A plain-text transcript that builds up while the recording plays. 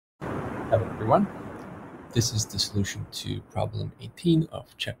Hello everyone, this is the solution to problem 18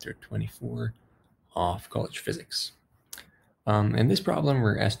 of chapter 24 of college physics. In this problem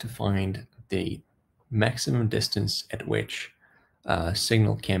we're asked to find the maximum distance at which a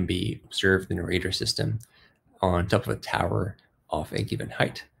signal can be observed in a radar system on top of a tower of a given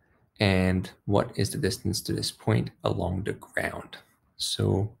height, and what is the distance to this point along the ground.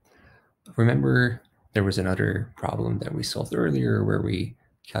 So remember, there was another problem that we solved earlier where we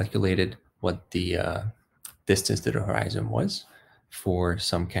calculated what the distance to the horizon was for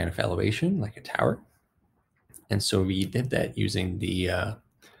some kind of elevation, like a tower. And so we did that using the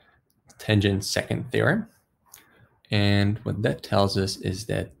tangent second theorem. And what that tells us is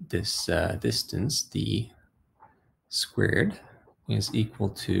that this distance, d squared, is equal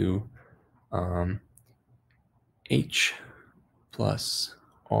to h plus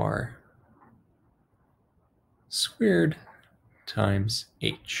r squared times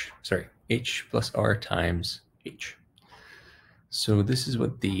h. Sorry, h plus r times h. So this is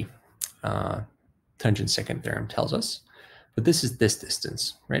what the tangent second theorem tells us. But this is this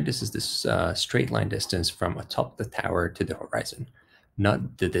distance, right? This is this straight line distance from atop the tower to the horizon,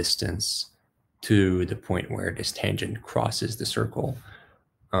 not the distance to the point where this tangent crosses the circle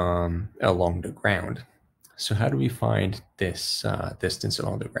along the ground. So how do we find this distance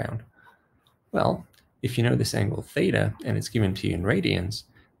along the ground? Well, if you know this angle theta and it's given to you in radians,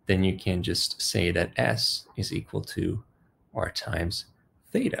 then you can just say that s is equal to r times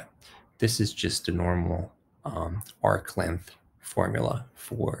theta. This is just a normal arc length formula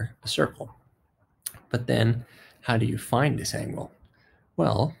for a circle. But then how do you find this angle?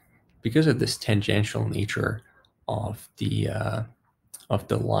 Well, because of this tangential nature of the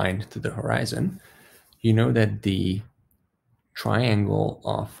line to the horizon, you know that the triangle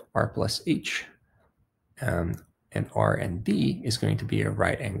of r plus h and r and d is going to be a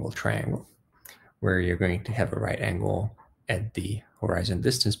right angle triangle, where you're going to have a right angle at the horizon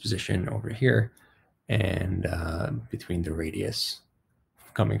distance position over here, and between the radius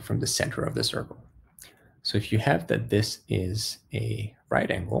coming from the center of the circle. So if you have that this is a right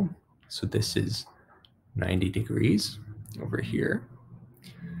angle, so this is 90 degrees over here,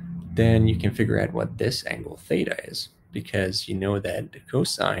 then you can figure out what this angle theta is, because you know that the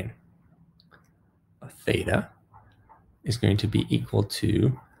cosine of theta is going to be equal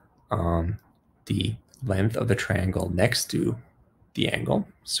to the length of the triangle next to the angle,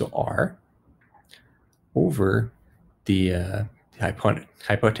 so r, over the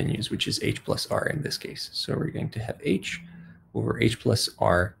hypotenuse, which is h plus r in this case. So we're going to have h over h plus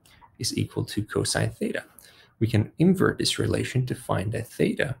r is equal to cosine theta. We can invert this relation to find that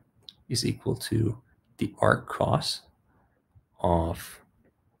theta is equal to the arc cos of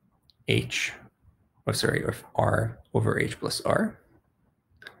of r over h plus r.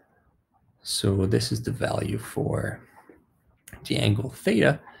 So this is the value for the angle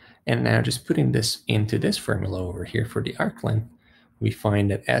theta. And now just putting this into this formula over here for the arc length, we find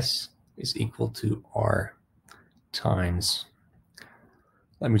that s is equal to r times,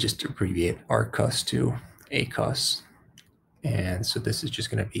 let me just abbreviate r cos to a cos. And so this is just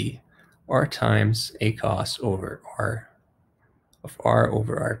going to be r times a cos over r of r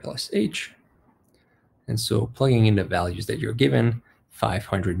over r plus h. And so plugging in the values that you're given,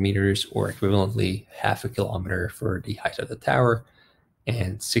 500 meters, or equivalently half a kilometer for the height of the tower,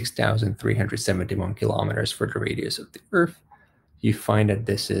 and 6,371 kilometers for the radius of the Earth, you find that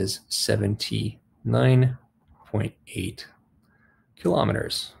this is 79.8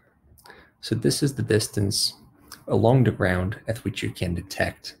 kilometers. So this is the distance along the ground at which you can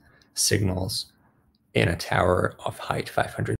detect signals in a tower of height 500